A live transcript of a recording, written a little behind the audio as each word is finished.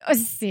Oh,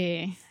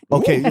 sí.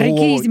 Okay,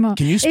 Riquísimo.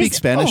 Can you speak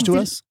Spanish to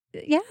us?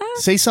 Yeah.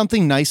 Say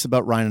something nice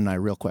about Ryan and I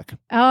real quick.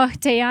 Oh,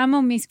 te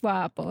amo, mis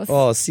guapos.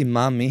 Oh, sí,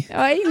 mami.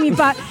 Ay, mi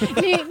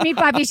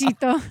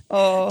papicito.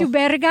 Oh, Tu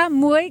verga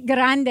muy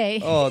grande.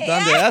 oh,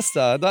 ¿dónde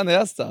está? ¿Dónde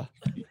está?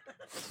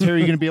 Terry, are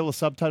you going to be able to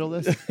subtitle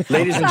this?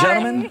 Ladies and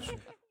gentlemen,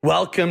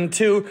 welcome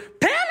to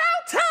Pillow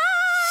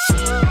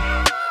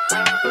Talk!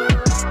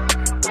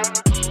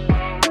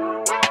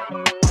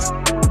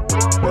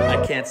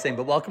 I can't sing,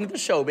 but welcome to the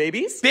show,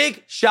 babies.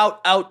 Big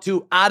shout out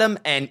to Adam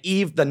and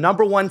Eve, the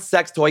 #1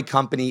 sex toy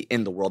company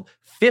in the world.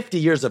 50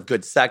 years of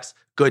good sex,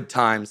 good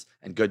times,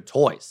 and good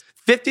toys.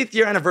 50th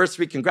year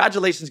anniversary.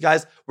 Congratulations,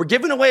 guys. We're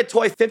giving away a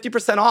toy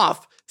 50%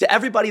 off to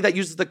everybody that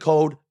uses the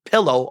code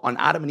PILLOW on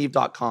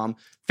adamandeve.com.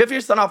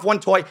 50% off one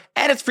toy,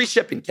 and it's free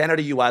shipping,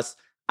 Canada, US.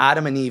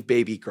 Adam and Eve,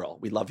 baby girl.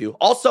 We love you.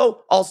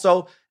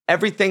 Also,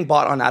 everything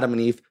bought on Adam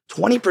and Eve,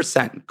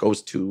 20%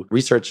 goes to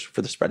research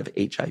for the spread of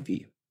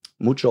HIV.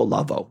 Mucho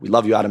lavo. We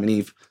love you, Adam and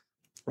Eve.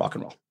 Rock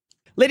and roll.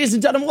 Ladies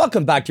and gentlemen,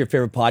 welcome back to your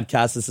favorite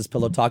podcast. This is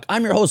Pillow Talk.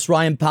 I'm your host,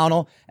 Ryan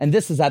Pownell, and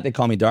this is They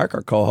Call Me Dark,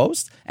 our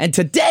co-host. And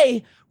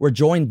today, we're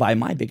joined by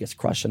my biggest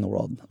crush in the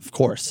world, of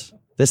course.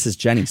 This is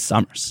Jenny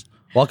Summers.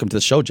 Welcome to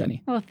the show,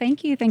 Jenny. Well,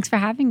 thank you. Thanks for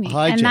having me.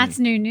 Hi, and Jenny. that's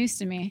new news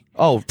to me.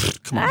 Oh,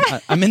 come on.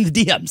 I'm in the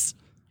DMs.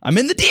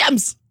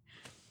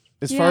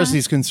 As far as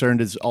he's concerned,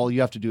 is all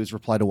you have to do is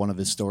reply to one of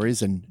his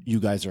stories, and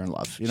you guys are in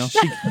love. You know?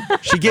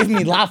 She gave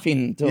me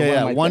laughing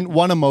to One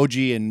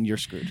emoji, and you're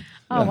screwed.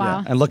 Oh,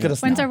 wow. And look at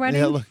us When's now. our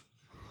wedding? Yeah, look.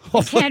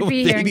 Can't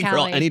be here in Baby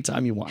girl, Cali.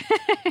 anytime you want.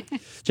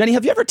 Jenny,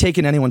 have you ever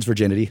taken anyone's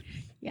virginity?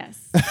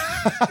 Yes.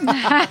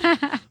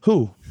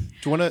 Who?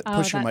 Do you want to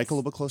push your that's- mic a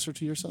little bit closer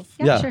to yourself?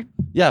 Yeah, sure.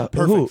 Yeah.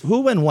 Perfect.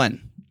 Who and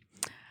when?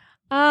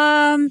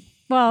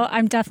 Well,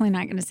 I'm definitely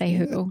not going to say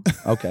who.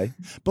 Okay.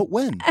 But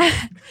when?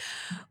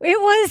 It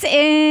was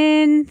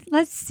in,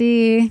 let's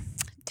see,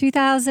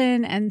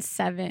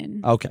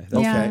 2007. Okay.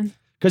 Yeah.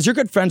 Because you're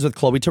good friends with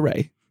Chloe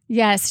Teray.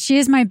 Yes, she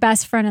is my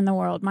best friend in the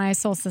world, my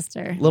soul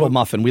sister. Little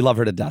Muffin. We love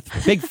her to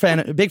death. Big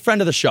friend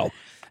of the show.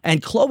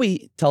 And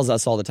Chloe tells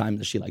us all the time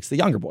that she likes the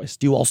younger boys.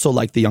 Do you also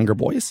like the younger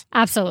boys?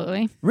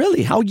 Absolutely.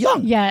 Really? How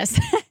young? Yes.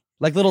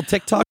 Like little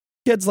TikTok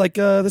kids like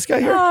this guy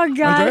here? Oh,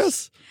 gosh.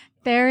 Andreas?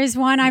 There is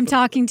one I'm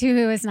talking to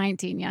who is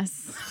 19,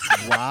 yes.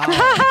 Wow.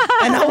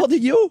 And how old are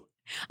you?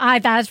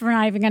 That's we're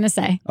not even going to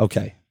say.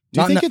 Okay.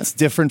 Do you think it's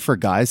different for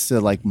guys to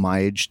like my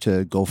age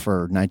to go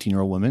for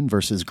 19-year-old women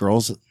versus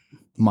girls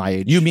my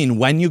age? You mean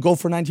when you go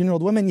for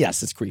 19-year-old women?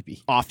 Yes, it's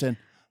creepy. Often.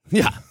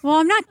 Yeah.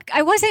 Well,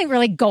 I wasn't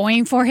really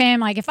going for him.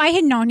 Like if I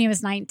had known he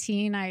was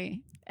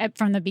 19,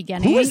 from the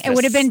beginning, Who is it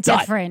would have been this stud?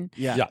 different.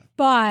 Yeah.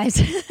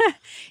 But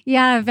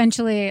yeah,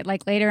 eventually,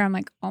 like later, I'm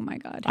like, oh my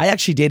God. I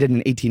actually dated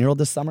an 18-year-old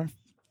this summer,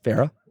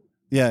 Farah,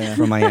 Yeah.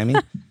 from Miami.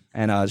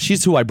 And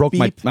she's who I broke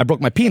my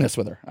penis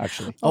with her,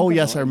 actually. Oh,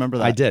 yes, I remember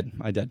that. I did.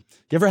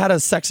 You ever had a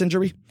sex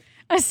injury?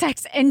 A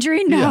sex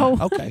injury? No.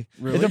 Yeah. Okay.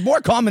 Really? They're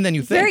more common than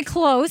you think. Very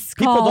close.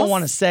 People calls. don't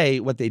want to say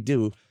what they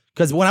do.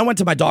 Because when I went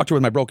to my doctor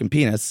with my broken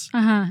penis,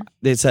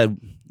 they said,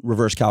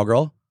 reverse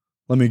cowgirl.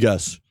 Let me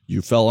guess.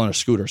 You fell on a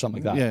scooter or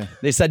something like that. Yeah.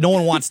 They said no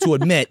one wants to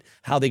admit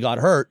how they got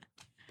hurt.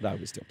 But I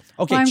always do.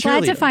 Okay, Well, I'm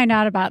glad to cheerleader. find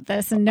out about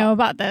this and know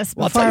about this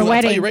Well, before our I'll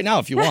wedding. tell you right now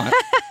if you want.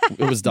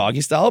 It was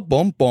doggy style.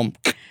 Boom, boom.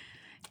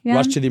 Yeah.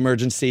 Rushed to the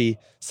emergency.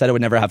 Said I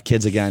would never have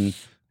kids again.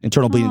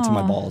 Internal bleeding to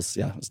my Aw. balls.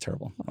 Yeah, it was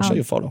terrible. I'll show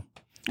you a photo.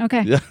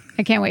 Okay. Yeah.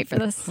 I can't wait for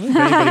this. If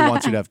anybody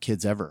wants you to have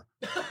kids ever.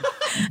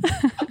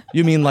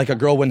 You mean like a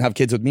girl wouldn't have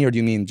kids with me, or do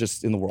you mean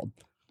just in the world?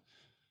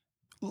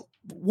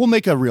 We'll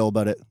make a reel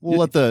about it. We'll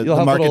let the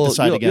You'll market have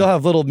decide again. You'll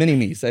have little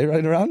mini-me's,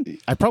 right around?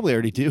 I probably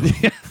already do.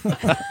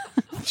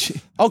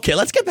 Okay,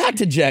 let's get back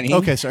to Jenny.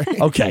 Okay, sorry.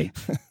 Okay.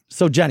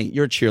 So, Jenny,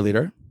 you're a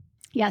cheerleader.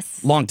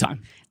 Yes. Long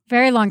time.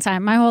 Very long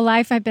time. My whole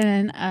life I've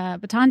been a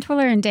baton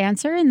twirler and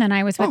dancer, and then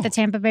I was with the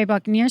Tampa Bay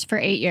Buccaneers for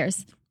 8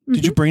 years.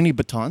 Did you bring any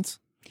batons?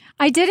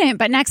 I didn't,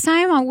 but next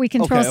time we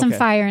can throw Okay, some okay.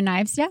 fire and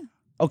knives. Yeah.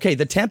 Okay,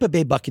 the Tampa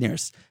Bay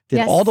Buccaneers. Did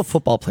Yes. all the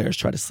football players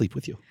try to sleep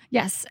with you?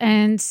 Yes.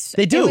 And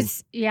They do? It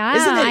was, yeah.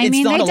 Isn't it- I it's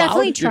mean, not they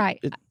definitely allowed? try.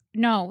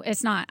 No,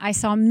 it's not. I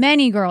saw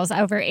many girls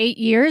over 8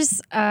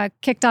 years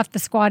kicked off the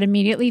squad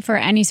immediately for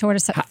any sort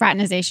of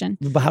fraternization.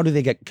 But how do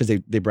they get, because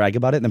they brag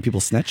about it and then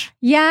people snitch?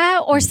 Yeah,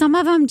 or some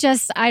of them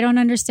just, I don't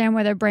understand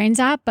where their brain's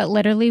at, but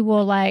literally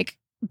will like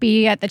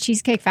be at the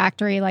Cheesecake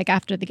Factory like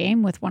after the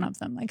game with one of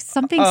them. Like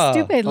something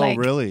stupid. Like,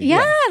 really?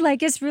 Yeah,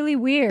 like it's really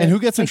weird. And who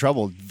gets in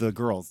trouble? The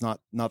girls, not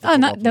the Oh, football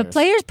no, the players.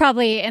 players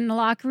probably in the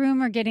locker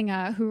room are getting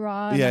a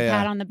hoorah and a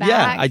pat on the back.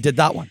 Yeah, I did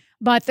that one.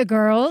 But the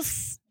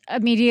girls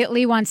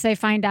immediately once they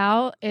find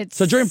out, it's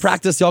So during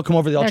practice, they all come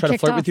over, they all They're try to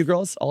kicked flirt off. with you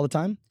girls all the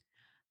time?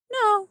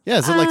 No. Yeah,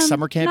 is it like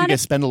summer camp? You not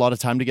guys spend a lot of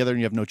time together and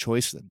you have no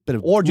choice? A bit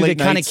of Or do they late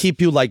kind of nights?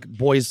 keep you like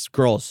boys,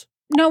 girls?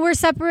 No, we're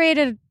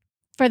separated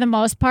for the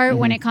most part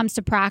when Mhm. it comes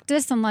to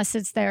practice, unless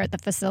it's there at the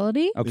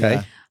facility.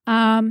 Okay.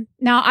 Yeah.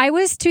 Now I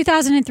was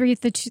 2003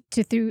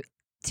 to through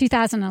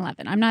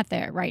 2011. I'm not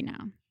there right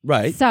now.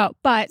 Right. So,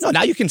 but No,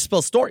 now you can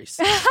spill stories.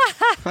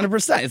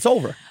 100%. It's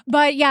over.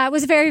 But yeah, it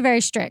was very,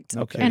 very strict.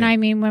 Okay. And I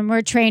mean, when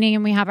we're training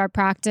and we have our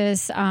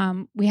practice,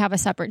 we have a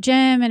separate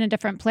gym in a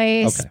different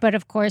place. Okay. But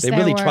of course, They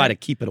really try to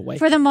keep it away.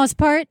 For the most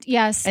part,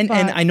 yes. And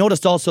but I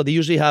noticed also they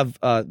usually have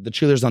the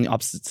cheerleaders on the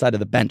opposite side of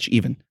the bench,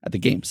 even at the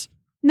games.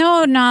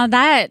 no,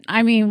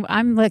 I mean,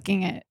 I'm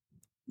looking at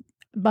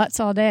butts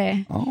all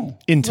day. Oh.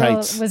 In Well,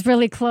 tights. it was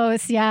really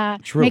close, yeah.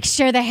 True. Make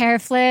sure the hair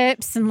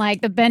flips and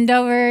like the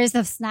bendovers, the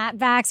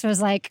snapbacks was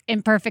like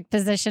in perfect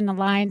position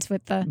aligned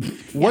with the,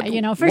 What,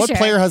 for what sure.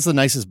 player has the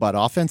nicest butt,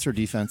 offense or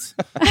defense?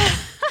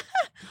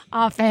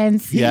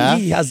 Offense.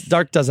 Yeah.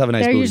 Dark does have a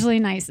nice They're booty. usually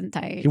nice and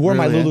tight. He wore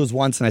my Really? Lulus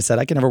once, and I said,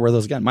 I can never wear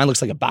those again. Mine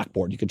looks like a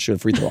backboard. You could shoot a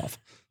free throw off.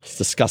 It's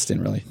disgusting,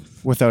 really.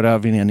 Without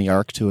having any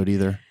arc to it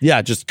either.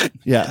 Yeah, just,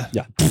 Yeah.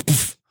 yeah.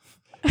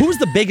 Who's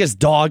the biggest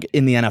dog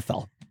in the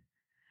NFL?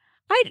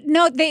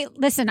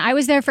 Listen, I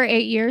was there for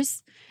 8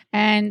 years,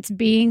 and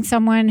being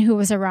someone who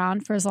was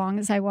around for as long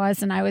as I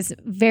was, and I was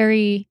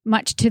very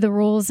much to the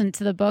rules and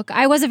to the book,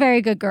 I was a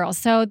very good girl.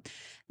 So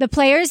the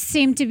players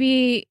seemed to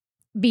be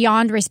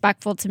beyond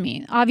respectful to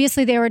me.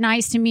 Obviously, they were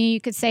nice to me. You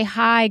could say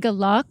hi, good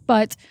luck,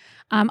 but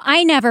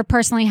I never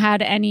personally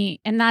had any,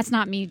 and that's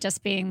not me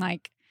just being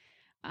like,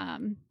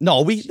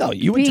 No,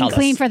 you would being tell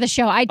clean us. for the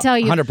show. I tell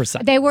you,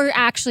 100%. they were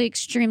actually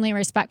extremely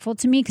respectful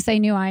to me because they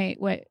knew I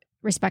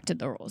respected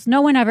the rules.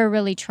 No one ever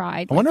really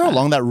tried. I wonder like how that.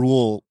 long that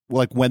rule,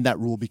 like when that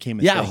rule became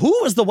a Yeah, thing. who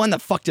was the one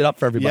that fucked it up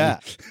for everybody? Yeah.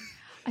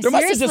 There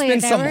must have just Seriously, been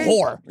they some were-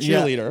 whore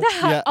Yeah. cheerleader.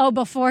 Yeah. Oh,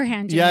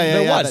 beforehand. you Yeah, mean. yeah,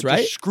 There yeah, was, that just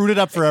right? screwed it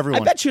up for I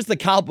everyone. bet she was the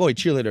cowboy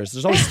cheerleaders.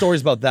 There's always stories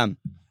about them.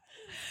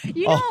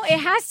 You know, it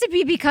has to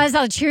be because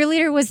a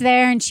cheerleader was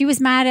there and she was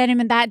mad at him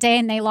in that day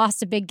and they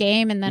lost a big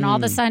game. And then all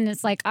of a sudden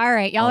it's like, all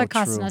right, y'all Oh, are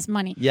costing true. us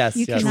money. Yes,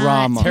 You yes. cannot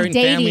Drama. be Tearing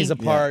dating. families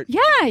apart.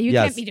 Yeah, you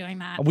Yes. can't be doing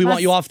that. We want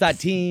Plus- you off that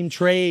team,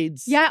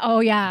 trades. Yeah, oh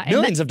yeah. And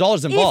Millions of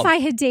dollars involved. if I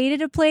had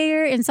dated a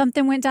player and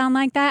something went down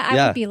like that, I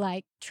Yeah. would be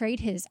like,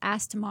 trade his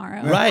ass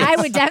tomorrow. Right. I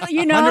would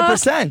definitely,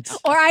 100%.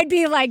 Or I'd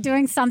be like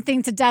doing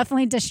something to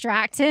definitely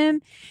distract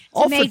him to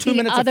All for make 2 the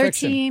minutes of other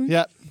friction. team.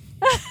 Yeah.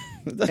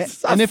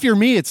 That's- And if you're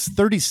me, it's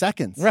 30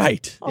 seconds.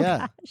 right.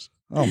 Yeah.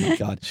 Oh my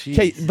God.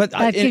 Okay, but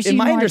That gives in you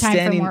my more time for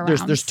understanding, more there's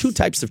rounds. 2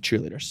 types of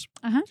cheerleaders.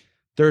 Uh-huh.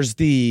 There's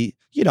the,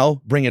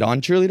 bring it on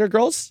cheerleader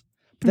girls,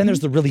 but then there's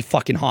the really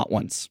fucking hot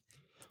ones.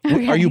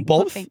 Okay. Are you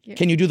Well, both? thank you.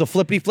 Can you do the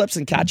flippity flips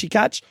and catchy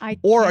catch? I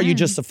Or are you can.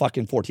 just a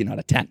fucking 14 out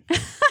of 10?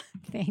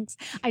 Thanks.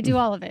 I do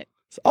all of it.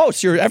 Oh,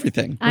 so you're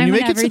everything. When I'm you an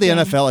make it to the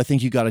everything. NFL, I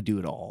think you got to do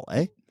it all,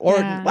 eh? Or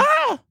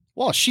Yeah.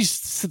 Well, she's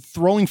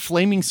throwing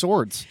flaming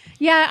swords.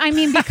 Yeah, I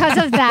mean, because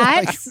of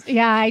that,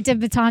 I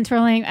did baton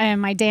twirling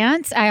and my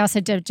dance. I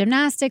also did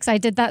gymnastics. I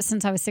did that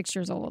since I was 6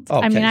 years old.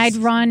 I mean, Okay. I'd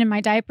run in my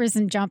diapers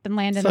and jump and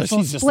land in So a full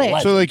she's just a split.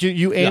 legend. So, like,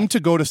 you aimed to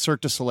go to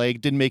Cirque du Soleil,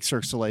 didn't make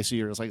Cirque du Soleil, so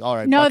you're just like, all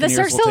right. No, the Buccaneers,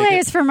 Cirque du we'll take Soleil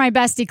it. is for my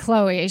bestie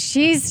Chloe.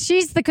 She's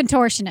the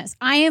contortionist.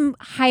 I am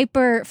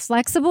hyper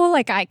flexible.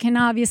 Like I can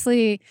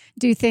obviously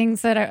do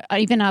things that are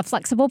even a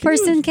flexible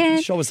person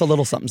can. Show us a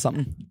little something,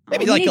 something.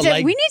 Maybe we like need a to,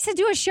 leg. we need to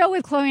do a show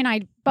with Chloe and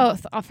I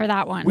both for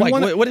that one. Like,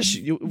 wanna- what is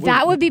she?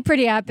 That would be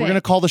pretty epic. We're going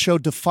to call the show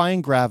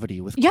Defying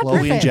Gravity with Yeah, Chloe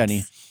perfect. and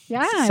Jenny.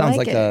 Yeah, I Sounds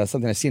like like it.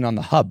 something I've seen on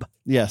the hub.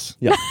 Yes.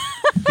 Yeah.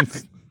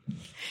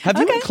 Have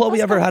you Okay, and Chloe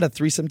let's ever go. had a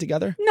threesome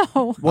together?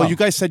 No, Well, you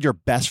guys said you're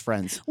best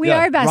friends. we Yeah.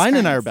 are best Ryan friends.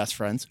 and I are best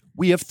friends.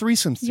 We have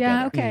threesomes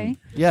Yeah, together. okay.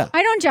 Yeah.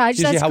 I don't judge. It's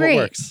usually That's how great. it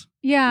works.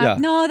 Yeah. Yeah.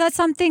 No, that's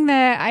something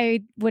that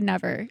I would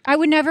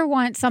never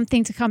want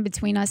something to come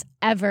between us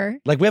ever.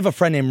 Like we have a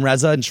friend named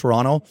Reza in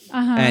Toronto,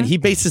 Uh-huh. and he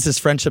bases his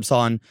friendships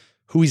on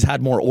who he's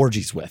had more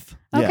orgies with.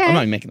 Yeah. Okay. I'm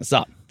not even making this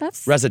up.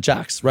 That's Reza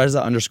Jax.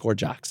 Reza _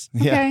 Jax.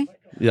 okay.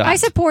 Yeah. I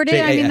support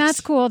it. I mean, JAX. that's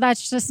cool.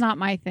 That's just not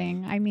my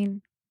thing. I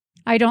mean,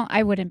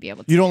 I wouldn't be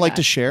able to. You don't do like that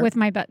to share? with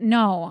my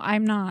No,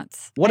 I'm not.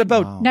 What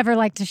about Wow. Never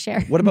like to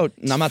share. what about?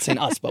 No, I'm not saying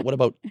us, but what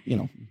about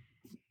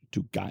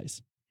 2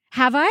 guys?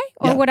 Have I?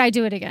 Or Yeah. would I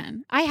do it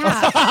again? I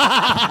have.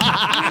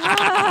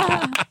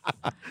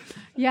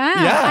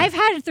 Yeah. Yeah. I've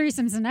had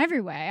threesomes in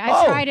every way. I've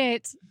Oh. tried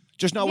it.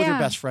 Just not with your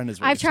Yeah. best friend. Is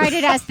what I've you're tried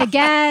it as the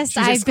guest. She's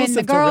I've been the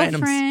exclusive to randoms.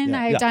 girlfriend.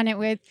 Yeah. I've Yeah. done it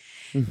with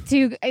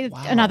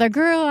another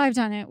girl. I've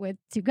done it with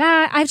 2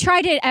 guys. I've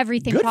tried it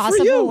everything Good for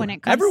possible you. when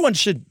it comes. Everyone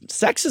should.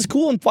 Sex is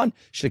cool and fun.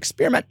 Should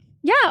experiment.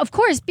 Yeah, of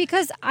course,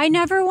 because I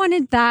never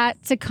wanted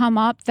that to come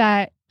up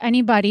that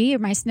anybody or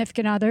my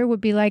significant other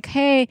would be like,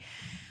 hey,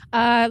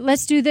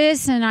 let's do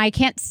this. And I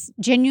can't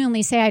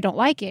genuinely say I don't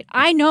like it.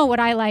 I know what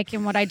I like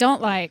and what I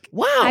don't like.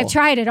 Wow. I've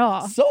tried it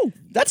all. So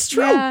that's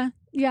true. Yeah.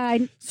 Yeah.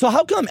 So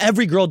how come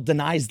every girl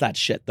denies that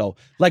shit though?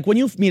 Like when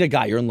you meet a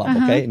guy, you're in love,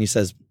 Uh-huh. okay, and he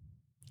says,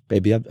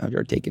 "Baby, have you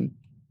ever taken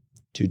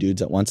 2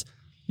 dudes at once?"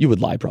 You would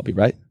lie, probably,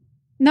 right?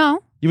 No,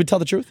 You would tell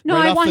the truth, no,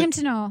 Right I off want the- him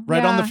to know.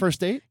 Right on Yeah. the first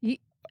date?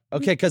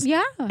 okay? Because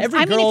Yeah. every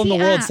I mean, girl if in the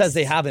he world asked. says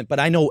they haven't, but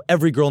I know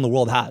every girl in the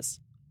world has.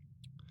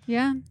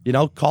 Yeah.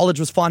 College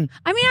was fun.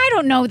 I mean, I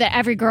don't know that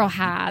every girl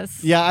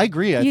has. Yeah, I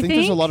agree. I You think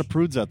there's a think? lot of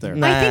prudes out there.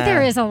 Nah. I think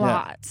there is a Yeah.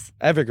 lot.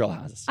 Every girl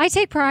has. I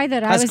take pride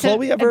that I Has was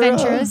Chloe ever?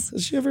 adventurous.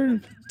 Has she ever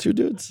 2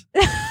 dudes?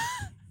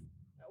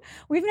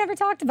 We've never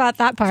talked about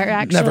that part,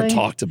 actually. Never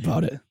talked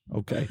about it.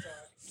 Okay.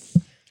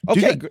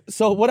 Okay,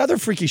 so what other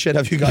freaky shit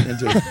have you gotten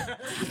into?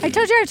 I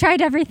told you I've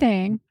tried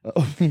everything.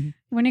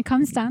 When it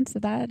comes down to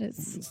that,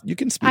 it's. You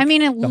can speak. I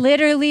mean,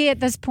 literally at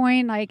this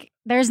point, like,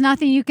 there's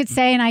nothing you could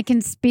say, and I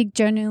can speak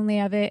genuinely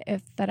of it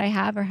if that I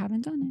have or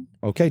haven't done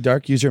it. Okay,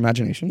 Dark, use your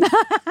imagination.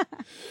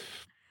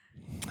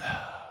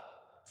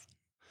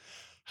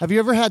 Have you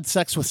ever had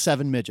sex with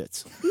 7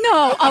 midgets?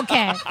 No,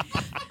 okay.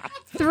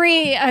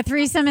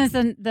 Threesome is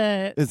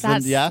that's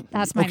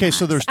my Okay, max.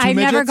 so there's 2 I've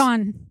midgets? never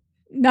gone.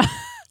 No,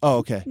 Oh,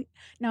 okay.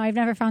 no, I've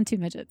never found 2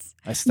 midgets.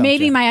 I stumped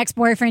Maybe you. my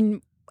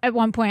ex-boyfriend at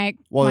one point.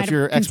 I Well, might if have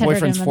your considered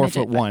ex-boyfriend's him a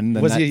 4'1", midget,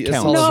 then Was that he as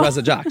counts. tall No. as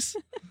Reza Jacks?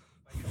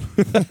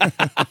 but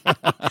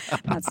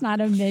that's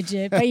not a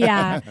midget. But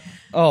yeah,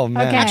 Oh,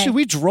 man. Okay. Actually,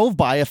 we drove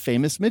by a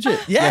famous midget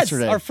Yes,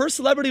 yesterday. our first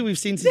celebrity we've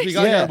seen since we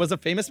got Yeah. here was a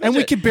famous midget. And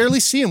we could barely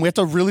see him. We have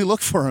to really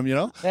look for him, you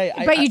know? Hey,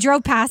 but you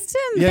drove past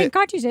him. Yeah. Thank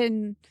God you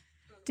didn't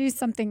do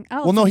something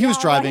else. Well, no, he was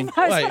driving. That's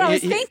what I Right,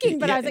 was he- thinking,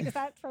 but yeah. I was like, is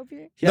that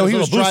appropriate? he had No, his he little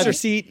was booster driving.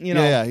 seat, you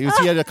know. Yeah.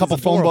 He had a couple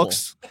phone adorable.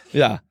 books.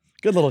 Yeah.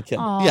 Good little kid.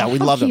 Aw, Yeah, we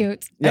how loved him.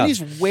 cute. Yeah. And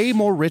he's way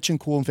more rich and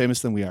cool and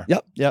famous than we are.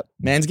 Yep. Yep.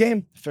 Man's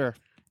game. Fair.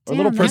 Or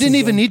little Damn, He person's didn't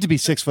even game. need to be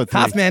 6'3".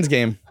 Half man's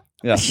game.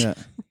 Yeah. Yeah.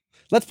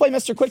 Let's play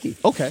Mr. Quickie.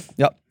 Okay.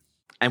 Yep.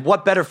 And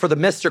what better for the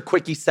Mr.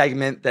 Quickie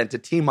segment than to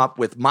team up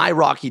with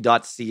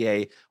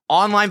MyRocky.ca,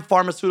 online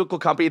pharmaceutical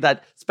company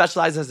that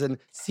specializes in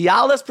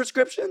Cialis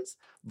prescriptions,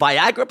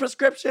 Viagra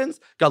prescriptions,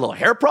 got little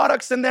hair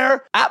products in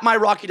there. At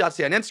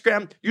MyRocky.ca on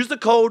Instagram, use the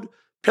code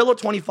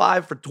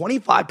PILLOW25 for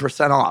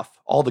 25% off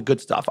all the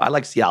good stuff. I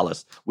like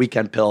Cialis,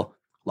 weekend pill,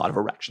 a lot of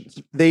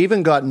erections. They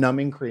even got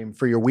numbing cream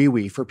for your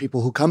wee-wee for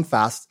people who come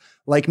fast,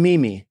 like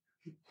Mimi.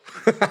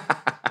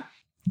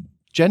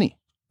 Jenny,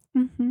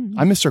 Mhm.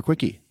 I'm Mr.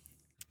 Quickie.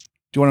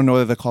 Do you want to know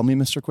that they call me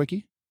Mr.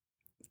 Quickie?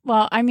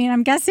 Well, I mean,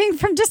 I'm guessing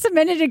from just a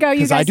minute ago, you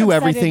Because guys I do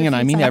have said it everything, a and I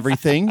few mean times.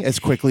 everything, as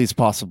quickly as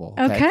possible.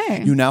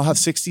 Okay. You now have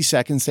 60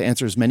 seconds to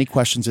answer as many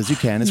questions as you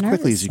can, as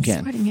quickly as you Nervous.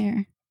 I'm can. sweating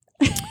here.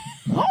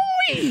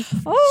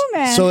 Oh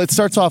man. So it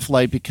starts off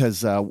light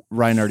because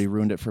Ryan already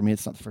ruined it for me.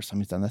 It's not the first time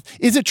he's done this.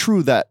 Is it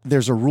true that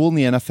there's a rule in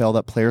the NFL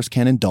that players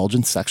can't indulge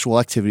in sexual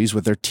activities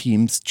with their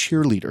team's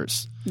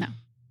cheerleaders? No.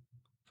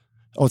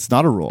 Oh, it's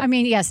not a rule. I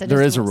mean, yes,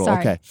 There is a rule, Sorry.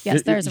 okay.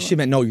 Yes, there is a She rule.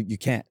 meant no, you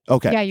can't.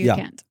 Okay. Yeah, you Yeah.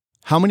 can't.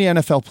 How many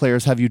NFL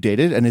players have you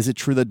dated? And is it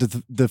true that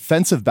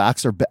defensive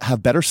backs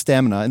have better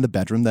stamina in the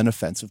bedroom than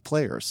offensive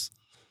players?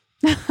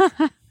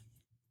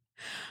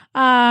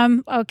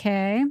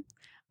 Okay.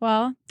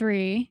 Well,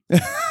 3.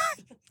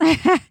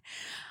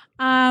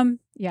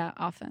 Yeah,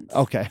 offense.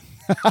 Okay.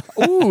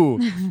 Ooh.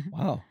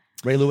 Wow.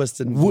 Ray Lewis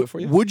didn't do it for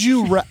you?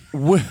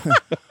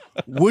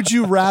 Would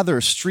you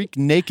rather streak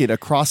naked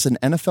across an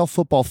NFL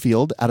football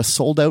field at a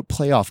sold-out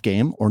playoff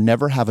game or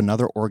never have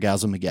another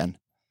orgasm again?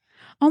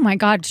 Oh my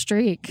God,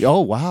 streak. Oh,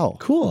 wow.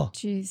 Cool.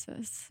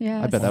 Jesus.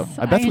 Yeah. I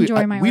bet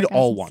enjoy my we'd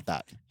all orgasms. want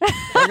that.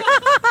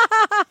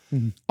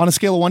 On a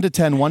scale of 1 to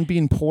 10, 1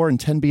 being poor and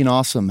 10 being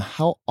awesome,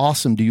 how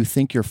awesome do you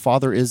think your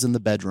father is in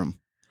the bedroom?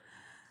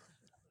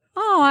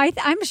 Oh,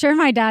 I'm sure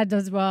my dad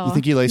does well. You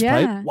think he lays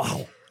yeah. pipe?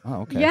 Wow. Oh,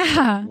 okay.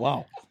 Yeah.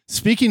 Wow.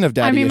 Speaking of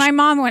daddy I mean, my issues,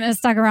 mom wouldn't have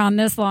stuck around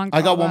this long. I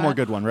for got all one more that.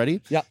 good one.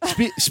 Ready? Yeah.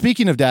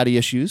 Speaking of daddy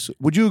issues,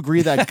 would you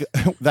agree that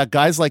that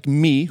guys like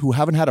me who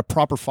haven't had a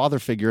proper father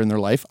figure in their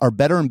life are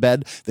better in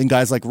bed than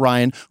guys like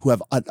Ryan who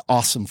have an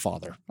awesome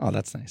father? Oh,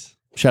 that's nice.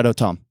 Shout out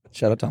Tom.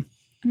 Shout out, Tom.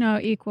 No,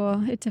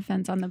 equal. It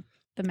depends on the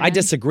man. I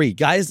disagree.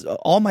 Guys,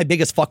 all my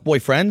biggest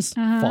fuckboy friends,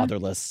 Uh-huh.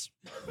 fatherless.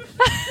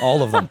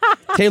 All of them.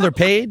 Taylor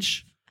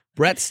Page,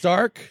 Brett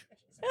Stark,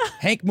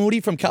 Hank Moody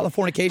from Out here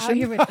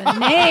Californication. with the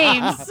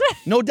names.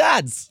 No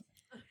dads.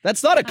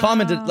 That's not a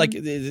common, like,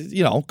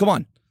 you know, come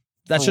on.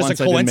 That's For just once,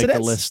 a I didn't make the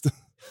coincidence. list.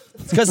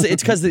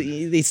 It's because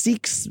they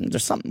seek,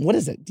 there's something. What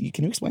is it?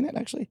 Can you explain it,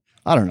 actually?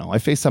 I don't know. I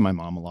FaceTime my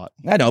mom a lot.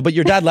 I know, but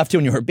your dad left you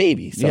when you were a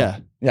baby. So, Yeah.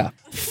 Yeah.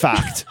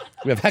 Fact.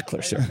 We have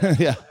hecklers here.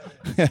 Yeah.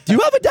 Do you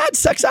have a dad,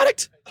 sex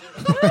addict?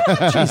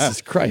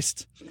 Jesus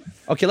Christ.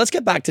 Okay, let's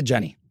get back to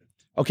Jenny.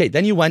 Okay,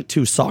 then you went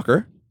to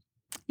soccer.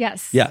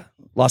 Yes. Yeah,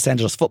 Los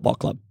Angeles Football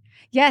Club.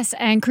 Yes,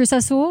 and Cruz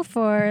Azul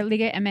for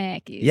Liga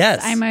MX.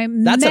 Yes, I'm a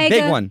that's a mega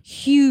big one.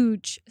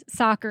 huge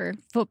soccer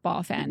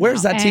football fan.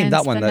 Where's now. that team? And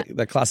That one, spend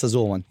the Class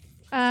Azul one.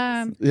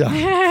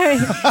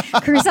 Yeah.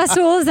 Cruz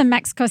Azul is in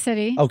Mexico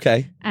City.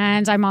 Okay.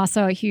 And I'm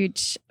also a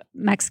huge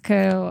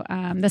Mexico,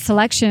 the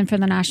selection for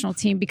the national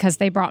team because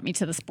they brought me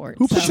to the sport.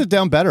 Who pushes it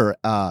down better,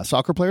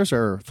 soccer players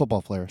or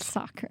football players?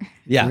 Soccer.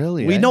 Yeah.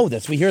 Really, We eh? know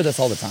this. We hear this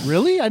all the time.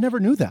 Really? I never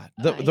knew that.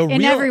 The In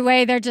real, every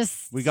way, they're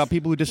just. We got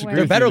people who disagree.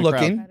 they're with you better in the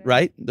crowd. looking,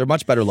 right? They're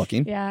much better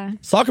looking. Yeah.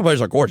 Soccer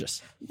players are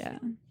gorgeous. Yeah.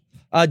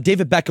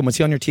 David Beckham, was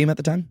he on your team at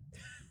the time?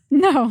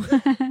 No.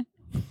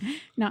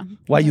 No.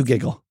 Why you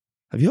giggle?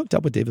 Have you hooked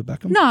up with David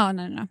Beckham?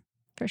 No.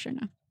 For sure,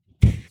 no.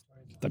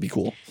 That'd be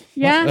cool.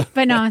 Yeah,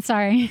 but no,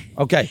 sorry.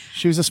 Okay.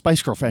 She was a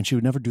Spice Girl fan. She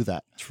would never do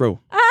that. True.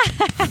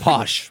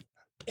 Posh.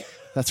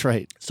 That's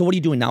right. So what are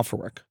you doing now for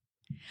work?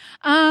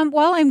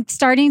 Well, I'm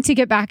starting to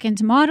get back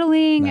into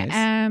modeling.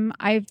 Nice.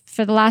 I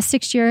for the last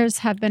 6 years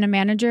have been a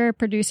manager,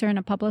 producer, and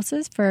a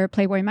publicist for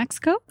Playboy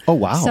Mexico. Oh,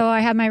 wow. So I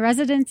have my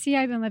residency.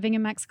 I've been living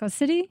in Mexico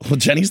City, Well,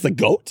 Jenny's the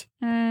goat.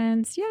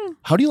 and yeah,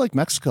 How do you like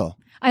Mexico?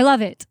 I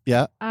love it.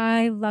 Yeah.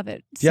 I love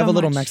it. Do you have a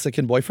little much.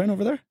 Mexican boyfriend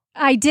over there?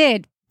 I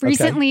did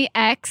recently.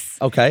 Ex.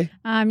 Okay.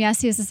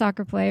 Yes, he was a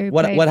soccer player. We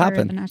What played for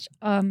happened?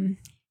 the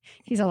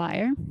he's a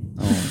liar.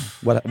 Oh,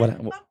 what?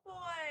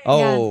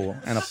 Oh,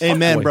 and a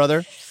Amen, fuckboy.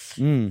 brother.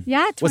 Mm.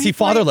 Yeah. Was he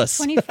fatherless?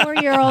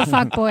 24-year-old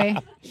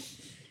fuckboy.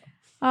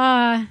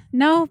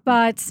 No,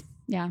 but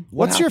yeah,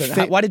 What's your happened?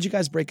 fa- Why did you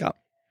guys break up?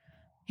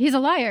 he's a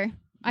liar.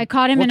 I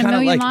caught him What in a kind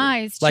of, million like-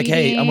 lies. Like,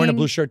 hey, I'm wearing a cheating.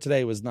 blue shirt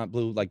today. It was not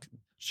blue. Like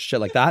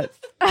shit, like that.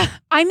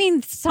 I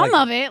mean, some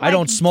Like, of it. I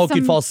don't smoke. Some,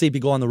 You'd fall asleep.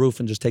 You go on the roof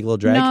and just take a little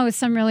drag. No,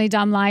 some really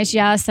dumb lies,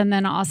 yes. And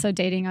then also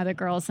dating other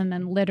girls and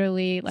then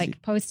literally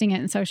like posting it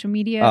in social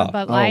media, Oh.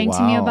 but lying to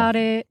me wow. about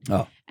it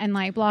Oh. and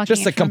like blocking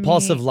Just a it from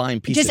compulsive me.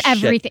 lying piece Just of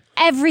shit.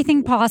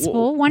 everything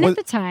possible. One what- of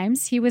the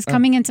times he was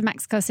coming into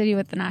Mexico City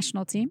with the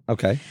national team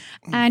Okay.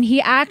 and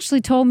he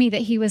actually told me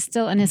that he was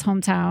still in his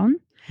hometown.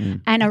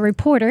 And a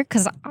reporter,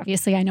 because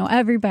obviously I know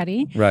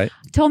everybody, Right.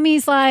 told me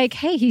he's like,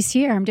 hey, he's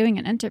here. I'm doing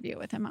an interview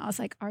with him. I was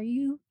like, are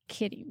you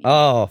kidding me?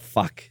 Oh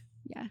fuck.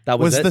 Yeah. That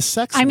was, Was it. the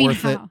sex I mean,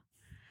 worth it?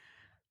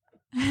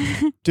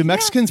 how? Do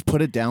Mexicans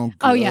put it down good?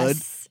 Oh,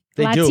 yes.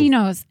 They do.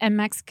 Latinos and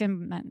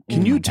Mexican men.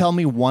 Can Oh you my tell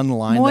me one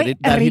line Muy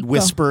that he'd rico.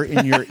 whisper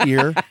in your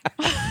ear?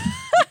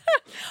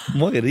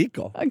 Muy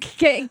rico. God.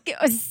 Okay,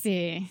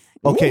 sí.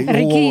 Okay. whoa,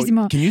 whoa, whoa.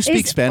 Riquísimo. Can you speak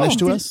It's- Spanish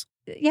to did- us?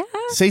 Yeah.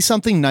 Say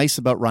something nice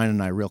about Ryan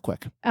and I real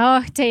quick.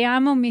 Oh, te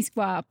amo, mis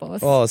guapos.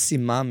 Oh, si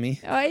mami.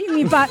 Ay,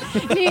 mi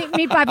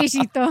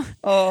papicito.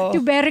 Oh. Tu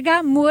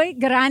verga muy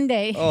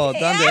grande. Oh,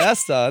 ¿dónde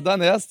está?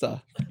 ¿Dónde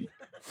está?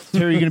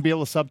 Terry, you going to be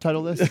able to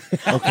subtitle this?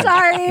 Okay.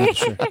 Sorry.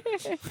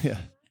 Yeah.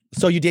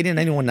 So you dating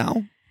anyone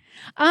now?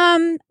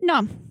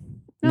 No.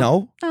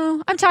 No.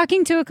 No. I'm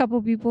talking to a couple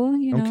people,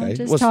 you know, Okay.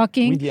 just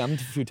talking. We DM'd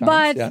a few times.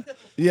 But-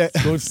 yeah.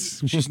 Yeah.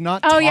 She's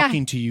not Oh, yeah.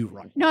 talking to you,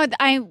 right? No,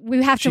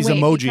 we have to She's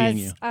wait. emojiing because,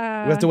 you. We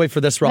have to wait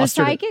for this The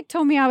roster. psychic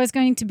told me I was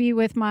going to be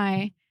with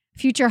my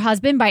future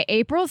husband by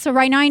April. So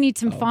right now I need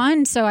some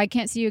fun. So I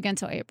can't see you again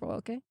until April.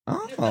 Okay.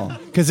 Oh.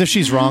 Because if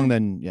she's wrong,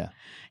 then yeah.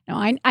 No,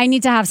 I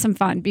need to have some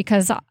fun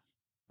because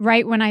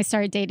right when I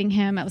started dating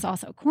him, it was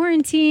also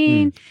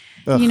quarantine.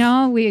 Ugh. You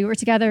know, we were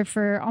together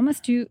for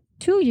almost two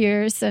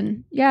years,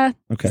 and yeah,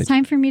 Okay. it's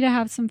time for me to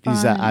have some fun.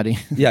 He's Adi.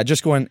 Yeah,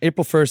 just going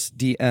April 1st,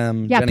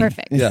 DM. Yeah, Jenny.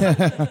 perfect. Yeah.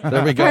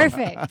 There we go.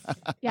 Perfect.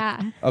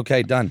 Yeah.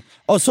 Okay, done.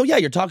 Oh, so yeah,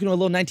 you're talking to a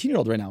little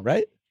 19-year-old right now,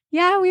 right?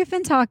 Yeah, we've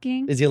been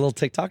talking. Is he a little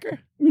TikToker?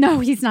 No,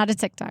 he's not a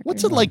TikToker.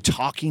 What's it like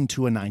talking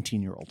to a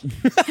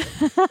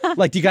 19-year-old?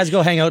 Like, do you guys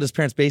go hang out in his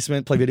parents'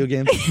 basement, play video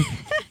games?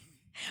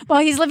 Well,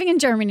 he's living in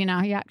Germany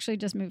now. He actually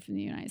just moved from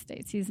the United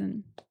States. He's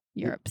in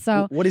Europe.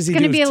 So What does he it's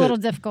going to do be a to- little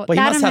difficult. But he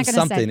That must I'm have not going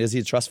to something. say. Is he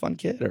a trust fund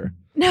kid or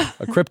No.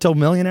 a crypto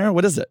millionaire?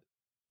 What is it?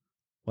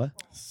 What?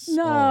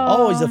 No.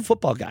 Oh, he's a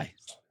football guy.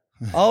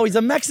 Oh, he's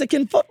a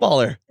Mexican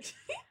footballer.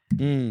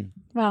 Mm.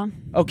 Well,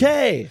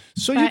 Okay.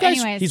 So you But guys,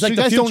 anyways. He's so like you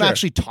the guys don't future.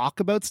 actually talk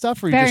about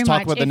stuff, or you Very just talk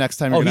much. about the If- next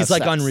time Oh, you're he's like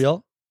gonna have sex?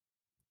 unreal.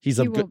 He's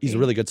a He will he's a be.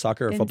 really good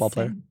soccer or football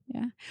player. insane.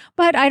 Yeah.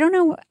 But I don't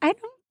know. I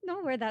don't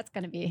know where that's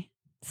going to be.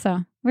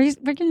 So we're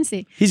going to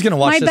see. He's gonna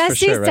watch My this for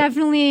bestie's sure, right?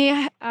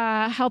 definitely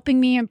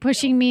helping me and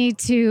pushing me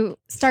to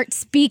start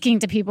speaking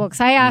to people because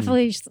I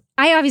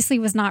obviously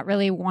was not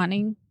really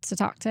wanting to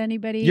talk to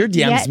anybody. Your DMs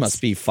yet,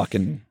 must be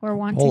fucking or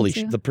wanting holy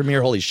to. the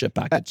premier holy shit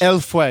package. El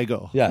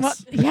Fuego.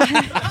 Yes. Well,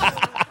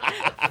 yeah.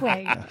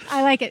 Wait,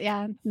 I like it.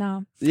 Yeah,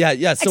 no,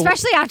 yeah. So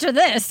especially after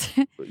this.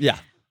 yeah.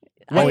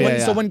 Oh, When- yeah,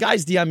 So yeah. when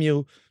guys DM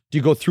you, do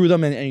you go through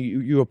them and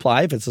you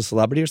apply if it's a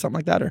celebrity or something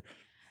like that? Or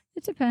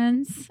It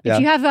depends. Yeah.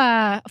 If you have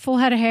a full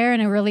head of hair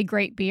and a really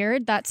great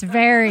beard, that's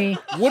very.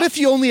 What if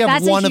you only have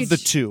That's a one of huge- the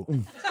two?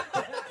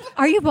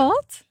 Are you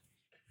bald?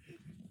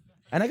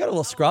 and I got a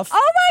little scruff.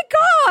 Oh my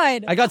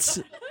god! I got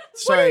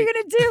What are you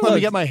gonna do? Let me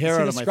get my hair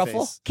See out the of my scruffle?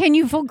 face. Can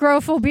you grow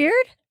a full beard?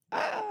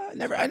 I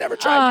never Oh,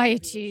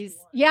 tried. jeez.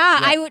 Yeah,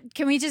 I would.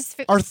 Can we just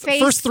Our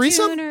face first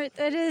threesome? tune or it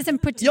is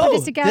and put Yo,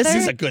 it together? this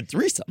is a good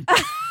threesome.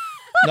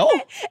 No?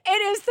 It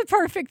is the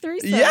perfect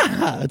threesome.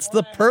 Yeah, it's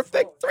the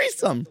perfect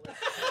threesome.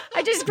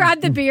 I just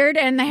grabbed the beard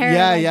and the hair.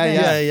 Yeah, like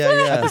yeah, this.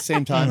 Yeah. At the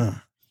same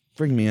time.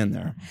 Bring me in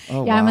there.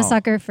 Oh, Yeah, I'm a wow.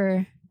 sucker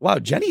for. Wow,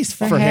 Jenny's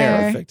For fucking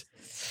hair. perfect.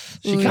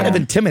 She Ooh, kind of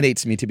yeah.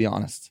 intimidates me, to be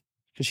honest,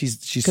 because she's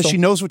Because so, she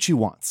knows what she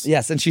wants.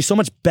 yes, and she's so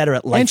much better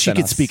at life And she than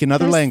can us. speak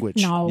another There's-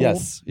 language. No.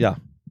 Yes, yeah.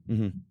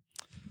 hmm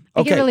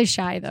I get really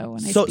shy though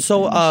when I so speak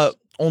so Spanish.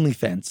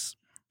 OnlyFans.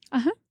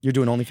 Uh-huh. You're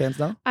doing OnlyFans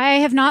now? I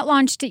have not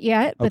launched it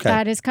yet, but Okay.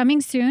 that is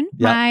coming soon.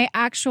 Yeah. My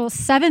actual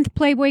 7th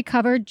Playboy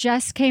cover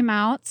just came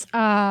out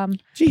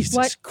Jesus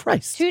What?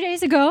 Christ. 2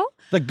 days ago.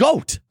 The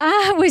goat.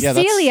 With Yeah,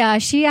 that's- Celia.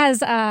 She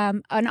has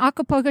an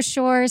Acapulco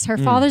Shores. Her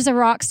father's a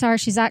rock star.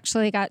 She's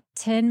actually got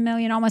 10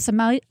 million, almost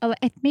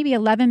maybe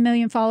 11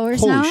 million followers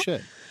Holy now.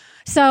 shit.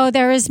 So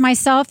there is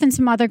myself and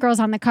some other girls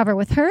on the cover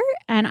with her,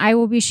 and I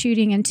will be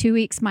shooting in 2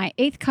 weeks my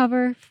 8th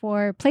cover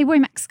for Playboy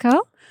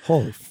Mexico.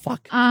 Holy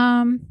fuck.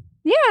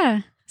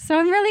 Yeah. So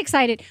I'm really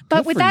excited. But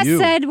Good with for that you.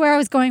 said, where I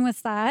was going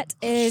with that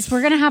is we're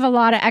going to have a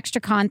lot of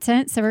extra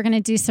content. So we're going to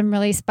do some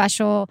really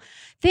special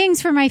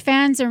things for my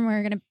fans, and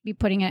we're going to be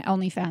putting it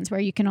OnlyFans where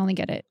you can only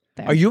get it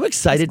there. Are you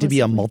excited to be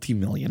a Exclusively.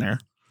 multimillionaire?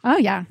 Oh,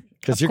 yeah.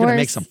 Because Of you're going to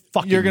make course. some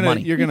fucking You're gonna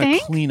money.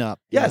 think? clean up.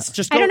 Yes,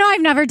 just go. I don't know.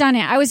 I've never done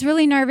it. I was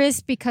really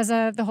nervous because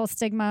of the whole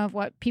stigma of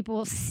what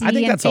people see I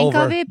think and that's think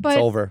over. of it. But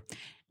It's over.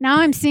 now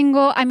I'm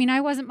single. I mean, I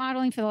wasn't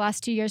modeling for the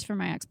last 2 years for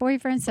my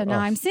ex-boyfriend. So now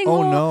I'm single.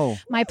 Oh no.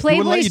 My wouldn't let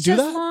you Playboy's do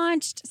just that?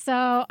 launched.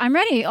 So I'm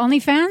ready.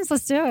 OnlyFans,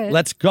 let's do it.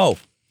 Let's go.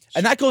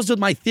 And that goes with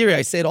my theory.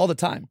 I say it all the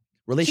time.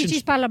 Chichis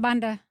Relationship. para la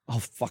banda. Oh,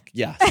 fuck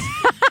yes.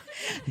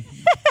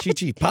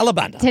 Chichi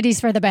Palabanda.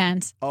 Titties for the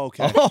band.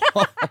 Okay.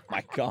 Oh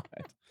my God.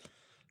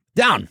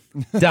 Down.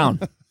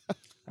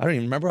 I don't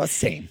even remember what I was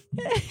saying.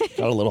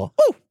 Got a little.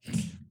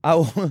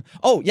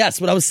 Oh, yes.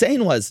 What I was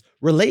saying was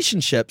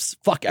relationships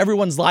fuck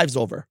everyone's lives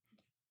over.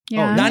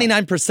 Yeah.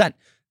 99%.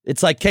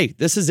 It's like, hey,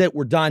 this is it.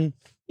 We're done.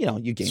 You know,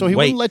 you gain So he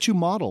weight. wouldn't let you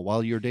model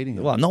while you're dating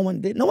him. Well, no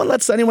one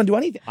lets anyone do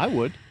anything. I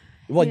would.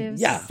 Well, Yes.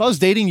 yeah. If I was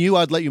dating you,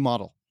 I'd let you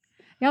model.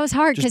 That was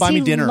hard Just because buy me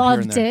he dinner here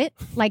and loved there. it.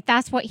 Like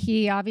that's what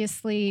he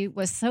obviously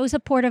was so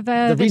supportive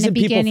The of reason in the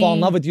people beginning. fall in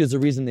love with you is the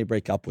reason they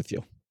break up with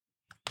you.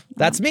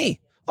 That's me.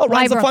 Oh, Well, I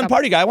Ryan's the broke fun up.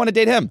 party guy. I want to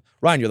date him.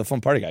 Ryan, you're the fun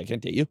party guy. I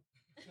can't date you.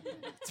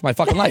 It's my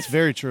fucking life.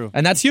 Very true.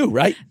 And that's you,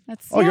 right?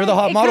 That's, Oh, you're the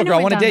hot it model kinda girl.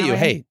 I went want to down date you.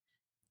 that way. Hey,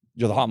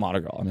 you're the hot model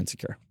girl. I'm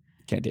insecure.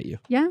 Can't date you.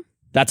 Yeah,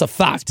 That's a that's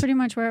fact. pretty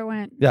much where it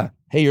went. Yeah.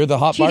 Hey, you're the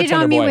hot Cheated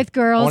bartender on me boy. with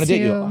girls I want to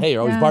date you. who- Hey,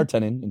 you're always yeah.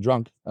 bartending and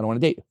drunk. I don't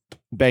want to date you.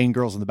 Banging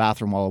girls in the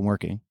bathroom while I'm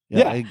working.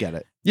 Yeah. I get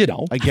it. You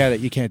know. I get it.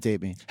 You can't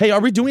date me. Hey, are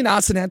we doing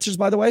ask and answers,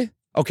 by the way?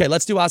 Okay,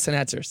 let's do ask and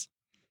answers.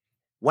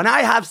 When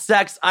I have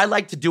sex, I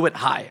like to do it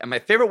high. And my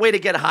favorite way to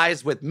get high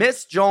is with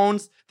Miss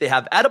Jones. They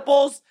have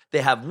edibles,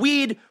 they have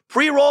weed,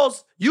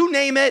 pre-rolls, you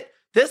name it.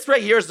 This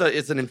right here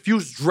is an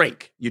infused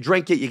drink. You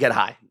drink it, you get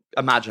high.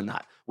 Imagine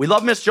that. We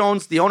love Miss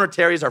Jones. The owner,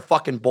 Terry's our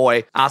fucking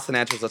boy. Ask and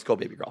answers. Let's go,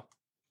 baby girl.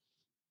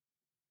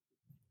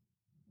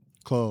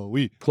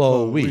 Chloe.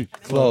 Chloe.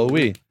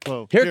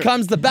 Here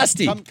comes the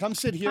bestie. Come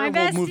sit here Hi, and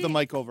we'll move bestie. the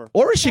mic over.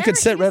 Or she could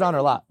sit right on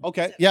her lap.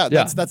 Okay. Yeah,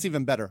 that's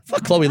even better.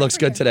 Fuck, Chloe looks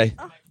good today.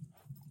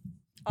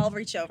 I'll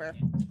reach over.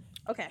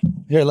 Okay.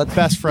 Here, let's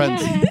Best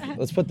friends.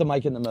 let's put the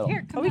mic in the middle.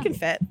 Here, Oh, come we on. can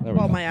fit. we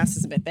Well, go. my ass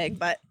is a bit big,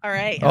 but all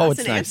right. Oh, Ask it's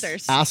and nice.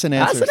 answers. Ask and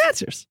Ask answers. and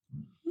answers.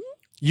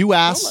 You Don't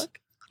ask, look.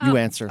 you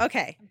answer.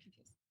 Okay.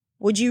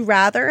 Would you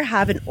rather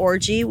have an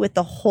orgy with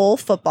the whole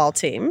football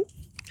team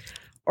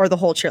or the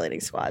whole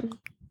cheerleading squad?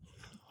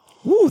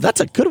 Ooh, that's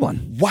a good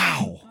one.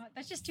 Wow.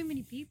 That's just too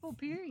many people.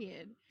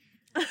 Period.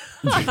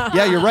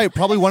 Yeah, you're right.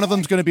 Probably one of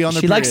them's going to be on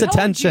their She likes period.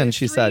 attention, Told you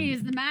she three said.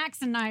 is the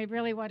max, and I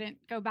really wouldn't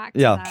go back to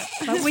Yeah. that.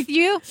 But with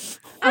you,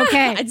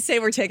 okay. I'd say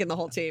we're taking the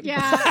whole team. Yeah.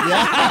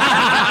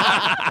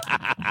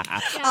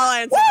 I'll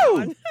answer that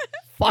one.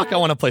 Fuck, I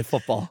want to play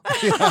football.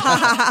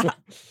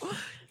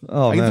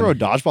 Oh, I can man. throw a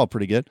dodgeball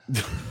pretty good.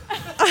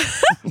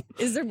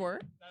 Is there more?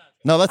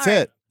 No, that's All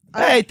right. it.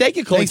 Hey, thank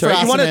you, Chloe. Thanks for Terry.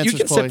 asking You answers,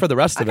 can Chloe. sit for the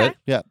rest of it.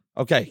 Yeah.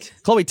 Okay.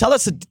 Chloe, tell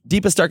us the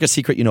deepest, darkest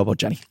secret you know about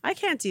Jenny. I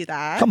can't do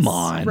that. Come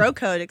on. Bro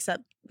code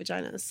except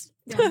vaginas.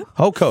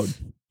 Ho code.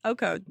 O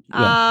code.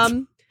 Yeah.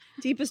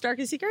 Deepest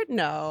darkest secret?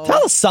 No.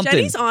 Tell us something.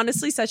 Jenny's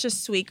honestly such a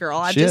sweet girl.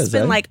 I've She just is,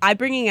 been eh? like I'm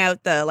bringing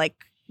out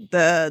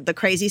the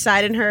crazy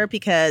side in her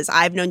because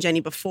I've known Jenny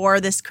before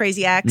this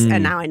crazy ex Mm.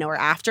 and now I know her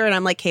after and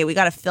I'm like, hey, we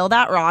got to fill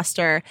that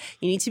roster.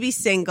 You need to be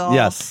single.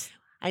 Yes.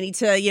 I need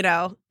to,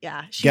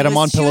 yeah. She Get him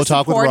on she Pillow was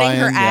Talk with supporting Ryan,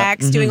 her yeah.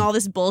 ex, doing all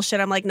this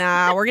bullshit. I'm like,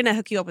 nah, we're gonna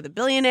hook you up with a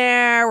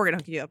billionaire. We're gonna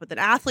hook you up with an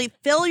athlete.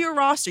 Fill your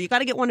roster. You got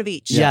to get one of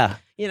each. Yeah.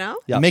 You know.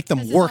 Yeah. Make them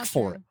This is work all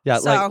for true. it. Yeah.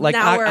 So like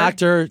now we're-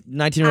 actor,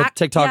 19-year-old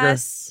TikToker.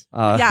 Yes.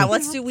 Yeah.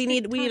 Let's do. We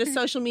need a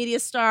social media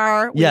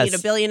star. We Yes. need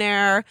a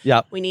billionaire.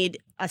 Yeah. We need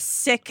a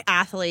sick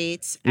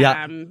athlete.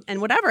 Yeah. And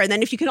whatever. And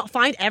then if you can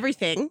find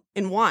everything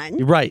in one,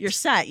 You're right. you're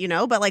set.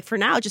 But like for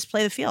now, just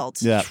play the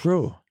field. Yeah.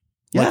 True.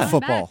 Like Yeah.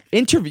 football.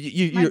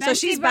 Interview. My You're, So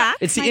she's back.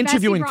 it's the My bestie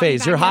interviewing brought me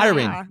phase. You're back.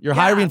 hiring. Yeah. You're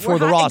hiring for we're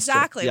the roster.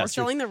 Exactly. Yes,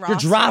 We're filling the you're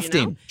roster.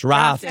 drafting.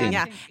 Drafting.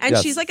 Yeah. And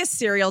Yes. she's like a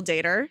serial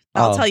dater.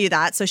 I'll Oh. tell you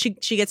that. So she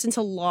gets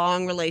into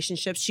long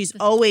relationships. She's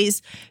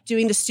always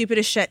doing the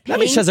stupidest shit. That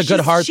means she has a good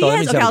heart, though. That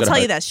means she has a I'll good tell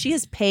you heart. this. She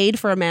has paid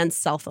for a man's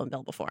cell phone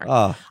bill before.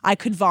 Oh. I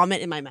could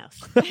vomit in my mouth.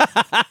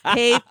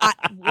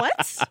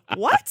 What?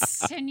 What?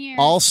 10 years.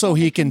 Also,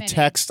 he can committed.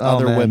 text Oh,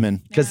 other man.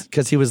 women.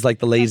 Because he was like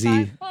the lazy.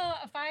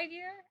 A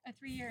 5-year, a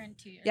 3-year, and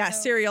 2 years. Yeah,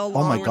 So- serial Oh my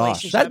long gosh.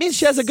 relationships. That means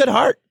she has a good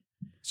heart.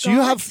 So you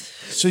have,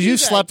 so you Too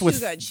slept good, with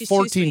too good. She's too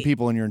 14 sweet.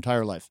 people in your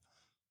entire life.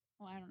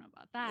 Well, I don't know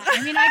about that.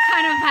 I mean, I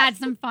kind of had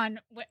some fun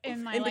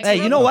in my like,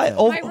 Hey, you know what?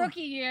 Okay. my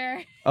rookie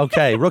year,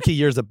 Okay, rookie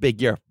year's a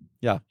big year.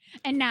 Yeah.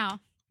 and now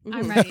Mhm.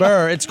 I'm ready.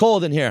 Burr, it's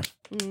cold in here.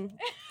 Mhm.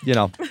 You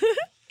know.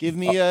 Give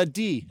me a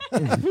D.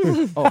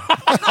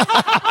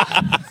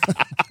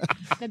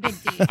 The big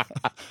D.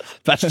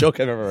 Best joke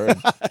I've ever heard.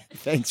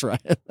 Thanks, Ryan.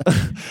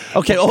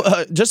 Okay,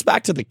 just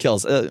back to the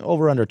kills.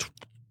 Over under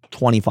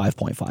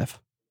 25.5.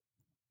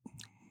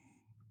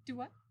 Do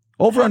what?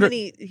 Over How under.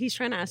 many, he's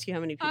trying to ask you how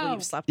many people Oh.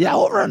 you've slept Yeah,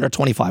 with. over under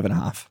 25 and a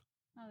half.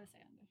 Oh, let's say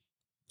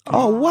under.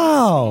 Oh, Go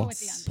wow. with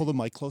the under. Pull the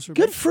mic closer.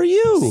 Good babe. for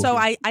you. So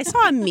I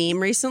saw a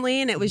meme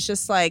recently, and it was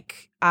just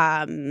like,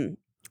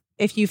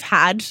 if you've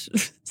had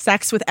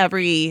sex with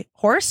every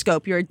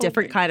horoscope, you're a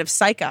different kind of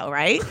psycho,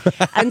 right?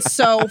 And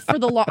so for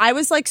the I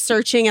was like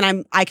searching,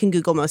 and I can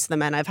Google most of the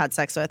men I've had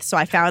sex with, so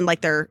I found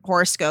like their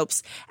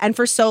horoscopes, and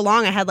for so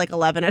long I had like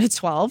 11 out of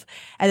 12,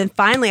 and then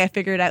finally I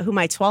figured out who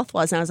my 12th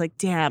was, and I was like,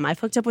 damn, I've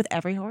hooked up with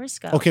every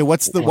horoscope. Okay, what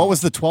was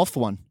the 12th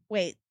one?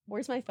 Wait,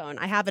 where's my phone?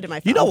 I have it in my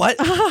phone. You know what?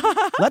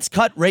 Let's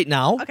cut right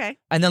now. Okay.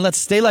 And then let's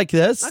stay like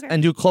this Okay.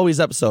 and do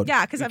Chloe's episode.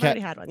 Yeah, because I've Okay, already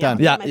had one. done.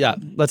 Yeah, My yeah.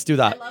 phone. Let's do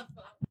that.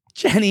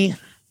 Jenny,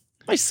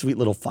 my sweet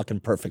little fucking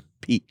perfect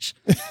peach.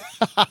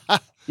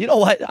 You know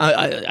what?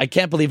 I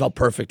can't believe how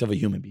perfect of a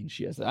human being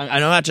she is. I'm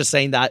not just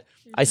saying that.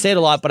 I say it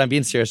a lot, but I'm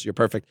being serious. You're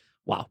perfect.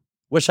 Wow.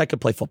 Wish I could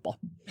play football.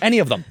 Any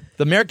of them.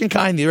 The American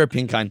kind, the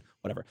European kind,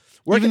 whatever.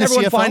 Where Even can the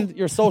everyone CFL? find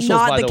your socials,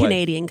 Not by the the way?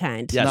 Canadian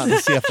kind. Yes. Not the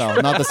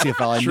CFL. Not the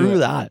CFL. I knew True it.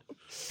 that.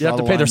 You have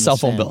to Draw pay the their line cell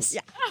in the phone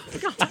sand.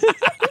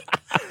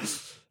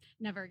 bills.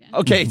 Never again.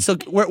 Okay, so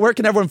where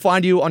can everyone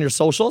find you on your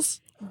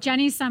socials?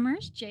 Jenny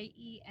Summers,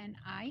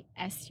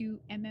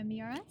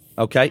 JENISUMMERS.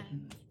 Okay.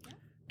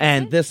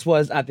 And this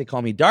was at They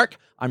Call Me Dark.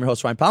 I'm your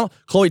host, Ryan Powell.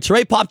 Chloe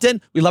Ture popped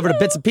in. We love her to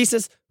bits and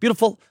pieces.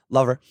 Beautiful.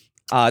 Love her.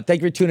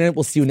 Thank you for tuning in.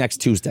 We'll see you next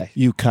Tuesday.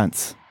 You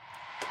cunts.